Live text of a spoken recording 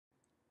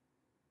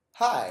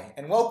Hi,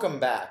 and welcome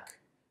back.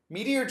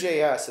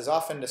 Meteor.js is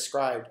often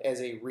described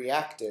as a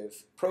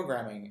reactive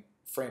programming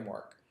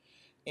framework.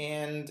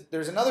 And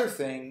there's another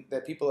thing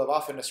that people have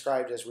often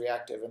described as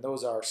reactive, and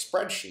those are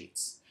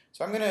spreadsheets.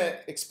 So I'm going to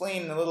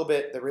explain a little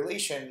bit the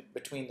relation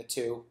between the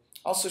two.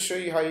 Also show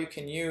you how you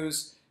can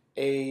use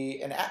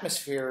an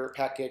atmosphere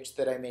package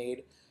that I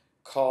made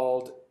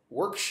called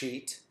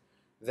worksheet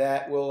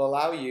that will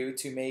allow you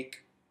to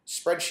make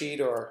spreadsheet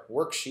or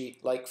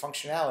worksheet-like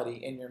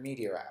functionality in your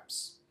Meteor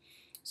apps.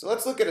 So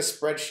let's look at a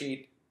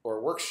spreadsheet or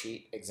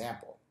worksheet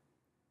example.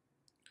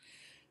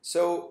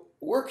 So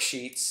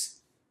worksheets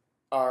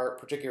are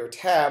particular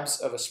tabs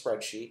of a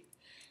spreadsheet,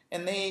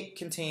 and they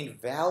contain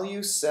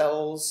value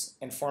cells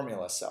and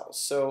formula cells.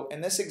 So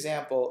in this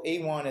example,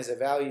 A1 is a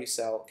value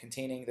cell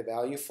containing the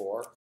value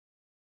 4.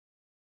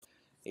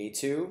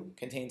 A2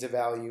 contains a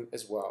value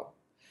as well.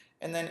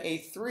 And then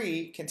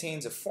A3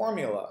 contains a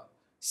formula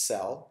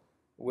cell,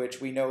 which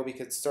we know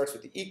because it starts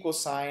with the equal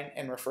sign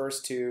and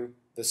refers to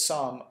the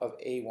sum of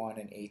A1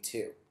 and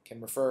A2.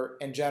 Can refer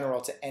in general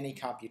to any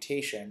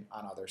computation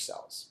on other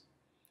cells.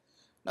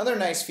 Another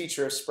nice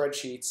feature of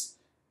spreadsheets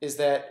is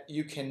that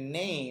you can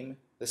name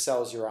the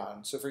cells you're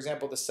on. So for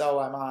example, the cell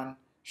I'm on,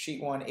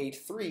 sheet 1,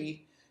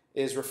 A3,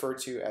 is referred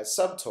to as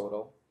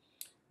subtotal.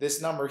 This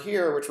number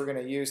here, which we're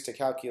going to use to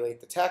calculate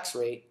the tax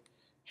rate,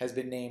 has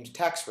been named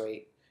tax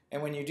rate.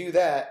 And when you do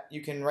that,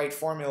 you can write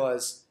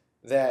formulas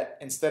that,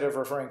 instead of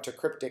referring to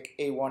cryptic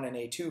A1 and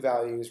A2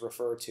 values,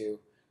 refer to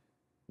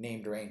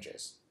named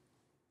ranges.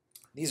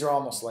 These are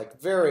almost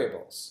like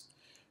variables.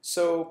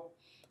 So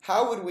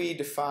how would we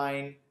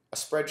define a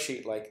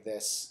spreadsheet like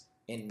this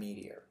in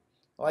Meteor?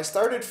 Well, I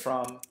started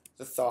from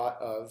the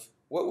thought of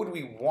what would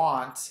we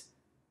want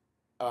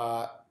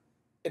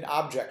an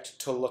object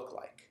to look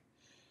like?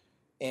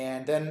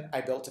 And then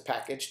I built a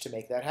package to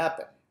make that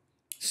happen.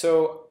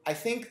 So I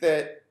think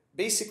that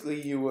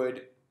basically you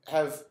would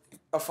have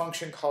a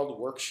function called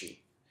worksheet,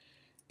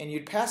 and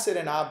you'd pass it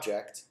an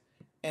object,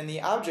 and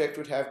the object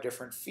would have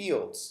different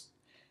fields.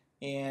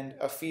 And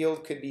a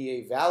field could be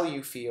a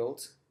value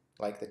field,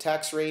 like the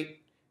tax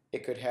rate.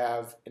 It could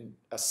have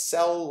a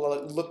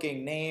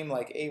cell-looking name,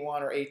 like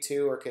A1 or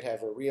A2, or it could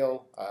have a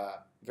real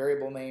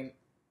variable name.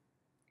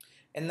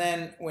 And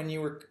then when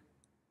you were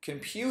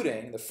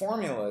computing the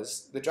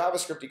formulas, the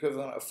JavaScript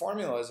equivalent of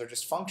formulas are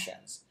just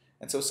functions.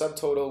 And so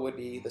subtotal would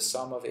be the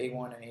sum of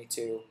A1 and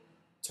A2.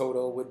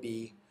 Total would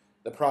be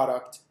the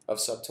product of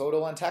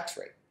subtotal and tax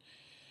rate.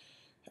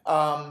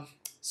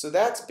 So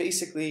that's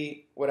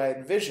basically what I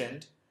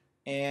envisioned,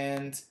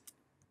 and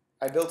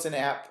I built an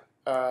app,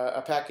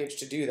 a package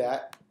to do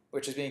that,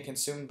 which is being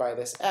consumed by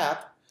this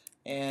app.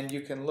 And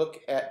you can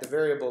look at the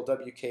variable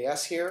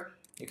WKS here.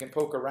 You can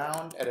poke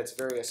around at its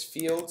various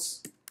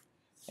fields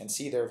and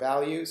see their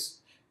values.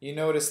 You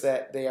notice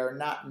that they are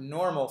not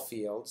normal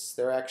fields.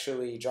 They're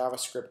actually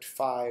JavaScript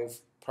 5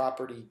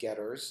 property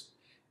getters,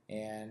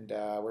 and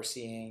we're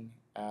seeing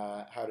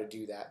how to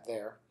do that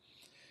there.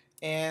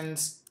 And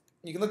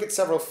you can look at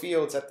several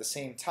fields at the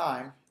same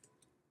time,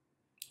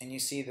 and you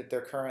see that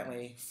they're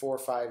currently 4,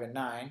 5, and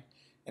 9.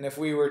 And if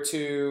we were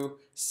to,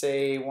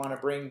 say, want to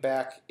bring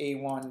back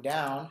A1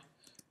 down,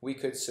 we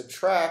could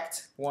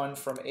subtract 1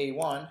 from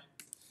A1,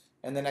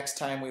 and the next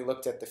time we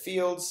looked at the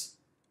fields,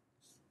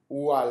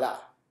 voila,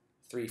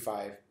 3,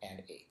 5,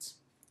 and 8.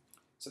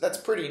 So that's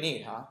pretty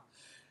neat, huh?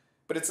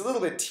 But it's a little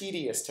bit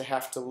tedious to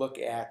have to look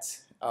at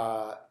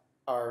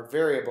our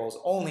variables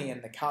only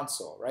in the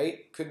console,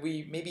 right? Could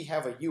we maybe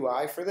have a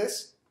UI for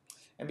this?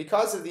 And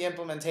because of the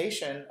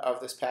implementation of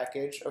this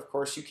package, of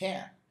course you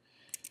can.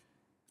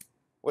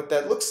 What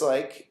that looks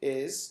like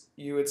is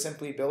you would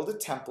simply build a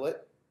template,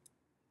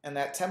 and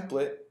that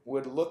template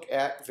would look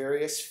at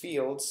various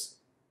fields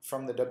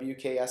from the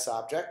WKS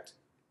object.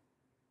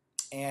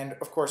 And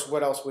of course,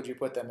 what else would you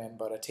put them in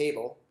but a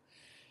table?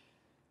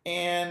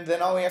 And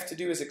then all we have to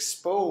do is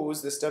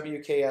expose this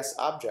WKS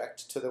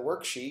object to the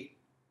worksheet.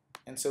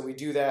 And so we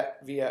do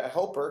that via a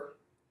helper.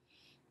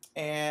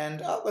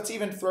 And let's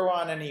even throw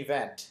on an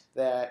event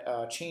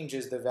that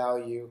changes the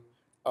value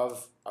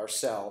of our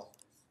cell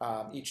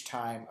each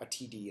time a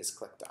TD is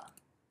clicked on.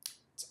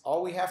 That's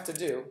all we have to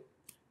do.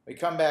 We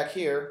come back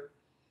here,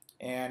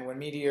 and when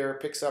Meteor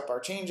picks up our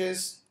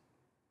changes,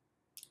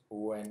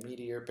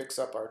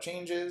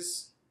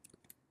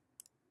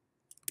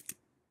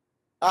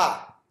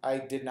 I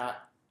did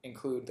not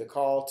include the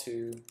call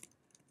to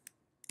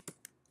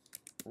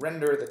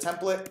render the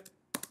template.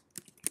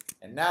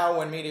 And now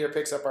when Meteor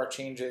picks up our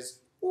changes,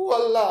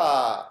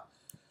 voila!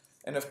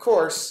 And of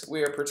course,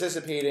 we are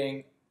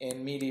participating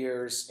in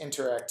Meteor's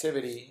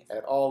interactivity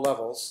at all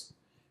levels.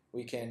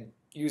 We can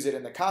use it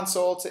in the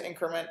console to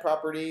increment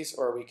properties,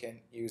 or we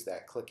can use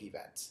that click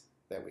event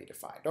that we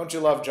defined. Don't you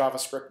love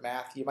JavaScript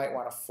math? You might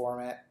want to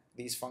format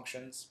these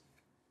functions.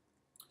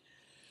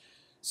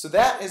 So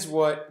that is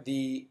what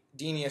the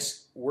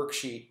deanius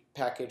worksheet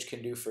package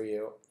can do for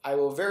you. I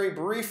will very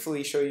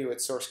briefly show you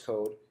its source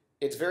code.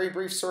 It's very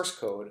brief source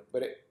code,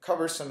 but it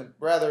covers some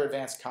rather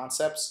advanced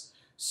concepts.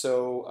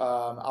 So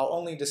I'll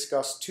only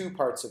discuss two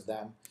parts of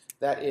them.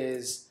 That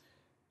is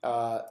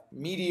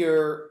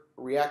Meteor,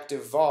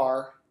 reactive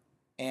var,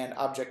 and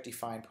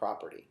object-defined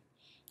property.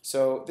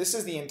 So this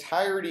is the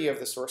entirety of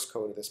the source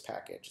code of this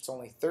package. It's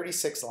only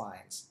 36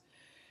 lines.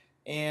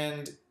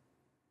 And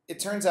it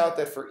turns out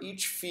that for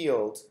each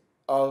field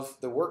of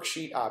the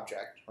worksheet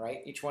object,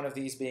 right, each one of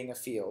these being a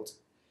field,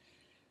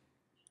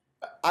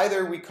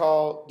 either we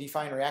call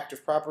define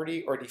reactive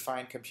property or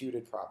define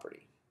computed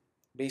property.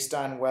 Based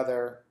on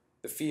whether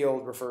the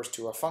field refers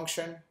to a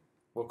function,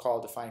 we'll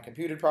call define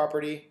computed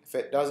property. If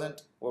it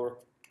doesn't, we'll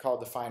call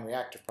define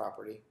reactive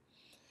property.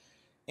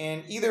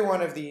 And either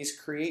one of these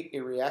create a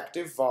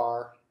reactive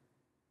var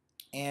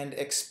and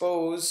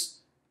expose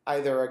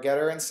either a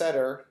getter and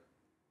setter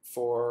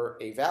for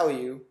a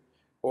value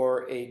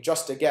or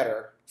just a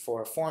getter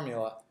for a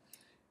formula.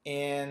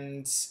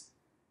 And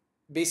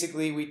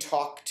basically we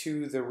talk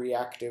to the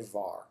reactive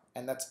var.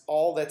 And that's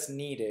all that's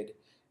needed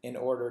in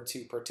order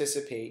to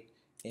participate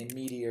in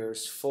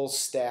Meteor's full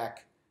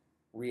stack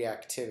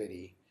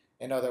reactivity.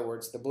 In other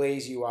words, the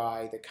Blaze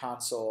UI, the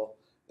console,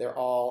 they're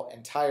all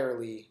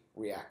entirely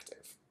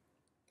reactive.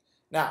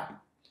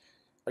 Now,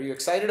 are you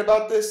excited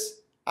about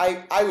this?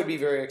 I would be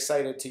very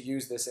excited to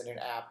use this in an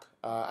app.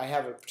 I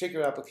have a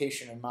particular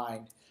application in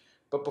mind.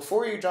 But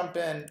before you jump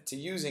in to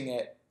using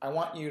it, I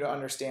want you to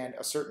understand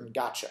a certain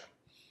gotcha.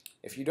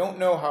 If you don't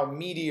know how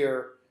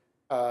Meteor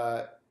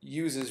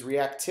uses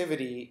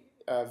reactivity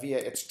via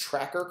its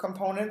tracker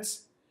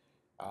components,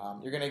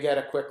 you're going to get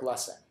a quick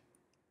lesson.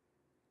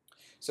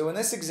 So in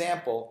this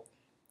example,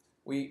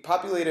 we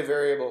populate a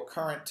variable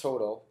current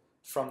total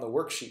from the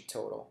worksheet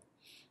total,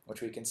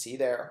 which we can see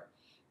there,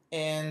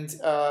 and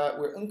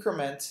we'll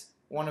increment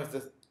one of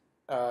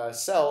the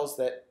cells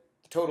that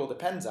the total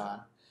depends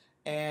on.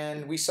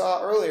 And we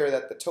saw earlier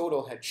that the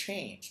total had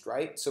changed,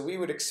 right? So we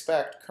would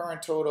expect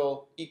current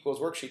total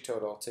equals worksheet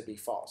total to be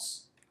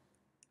false.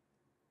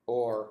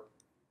 Or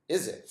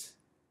is it?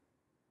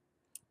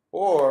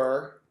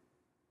 Or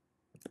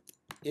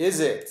is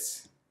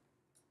it?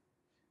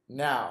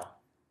 Now,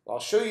 I'll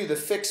show you the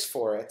fix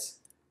for it.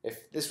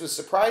 If this was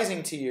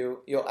surprising to you,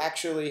 you'll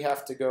actually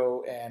have to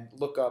go and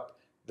look up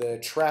the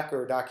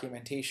tracker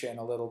documentation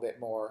a little bit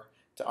more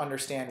to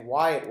understand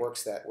why it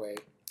works that way.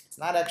 It's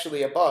not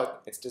actually a bug,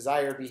 it's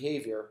desired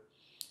behavior.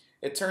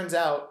 It turns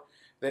out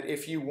that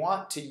if you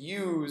want to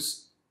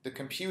use the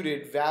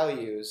computed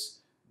values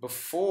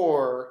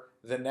before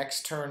the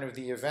next turn of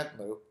the event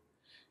loop,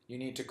 you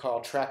need to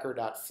call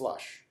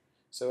tracker.flush.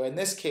 So in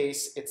this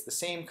case, it's the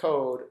same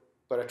code,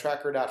 but a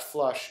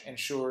tracker.flush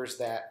ensures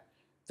that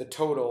the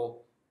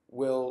total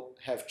will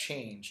have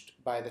changed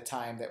by the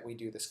time that we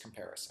do this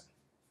comparison.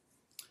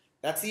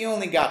 That's the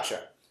only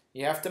gotcha.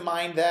 You have to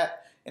mind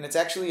that, and it's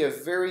actually a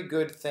very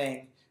good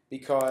thing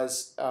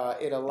because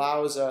it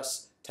allows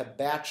us to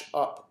batch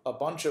up a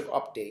bunch of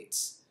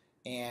updates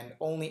and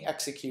only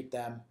execute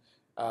them,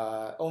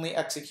 only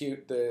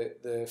execute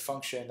the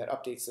function that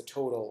updates the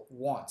total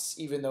once,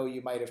 even though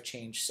you might have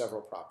changed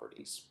several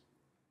properties.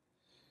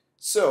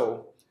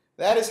 So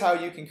that is how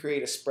you can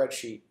create a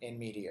spreadsheet in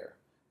Meteor.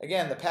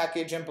 Again, the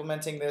package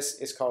implementing this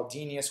is called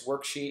deanius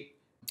worksheet.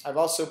 I've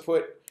also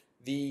put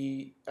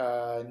the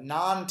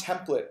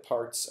non-template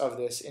parts of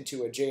this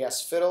into a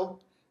JS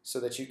fiddle so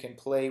that you can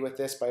play with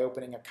this by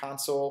opening a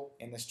console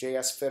in this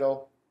JS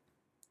fiddle.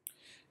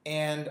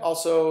 And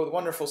also the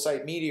wonderful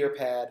site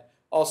MeteorPad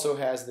also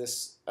has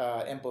this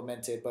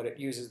implemented, but it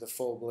uses the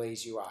full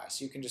Blaze UI.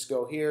 So you can just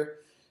go here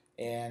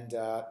and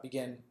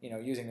begin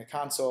using the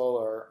console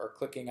or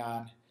clicking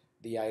on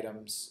the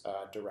items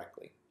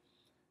directly.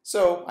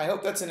 So I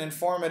hope that's an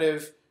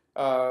informative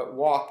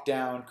walk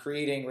down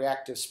creating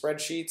reactive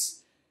spreadsheets.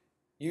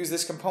 Use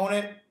this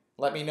component.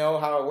 Let me know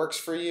how it works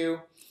for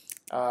you.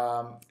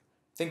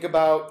 Think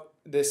about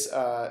this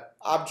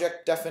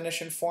object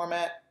definition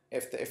format.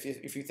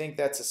 If you think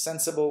that's a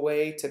sensible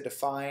way to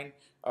define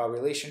a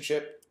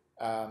relationship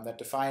that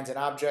defines an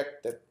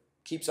object that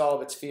keeps all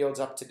of its fields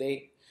up to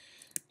date.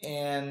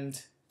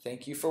 And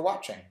thank you for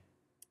watching.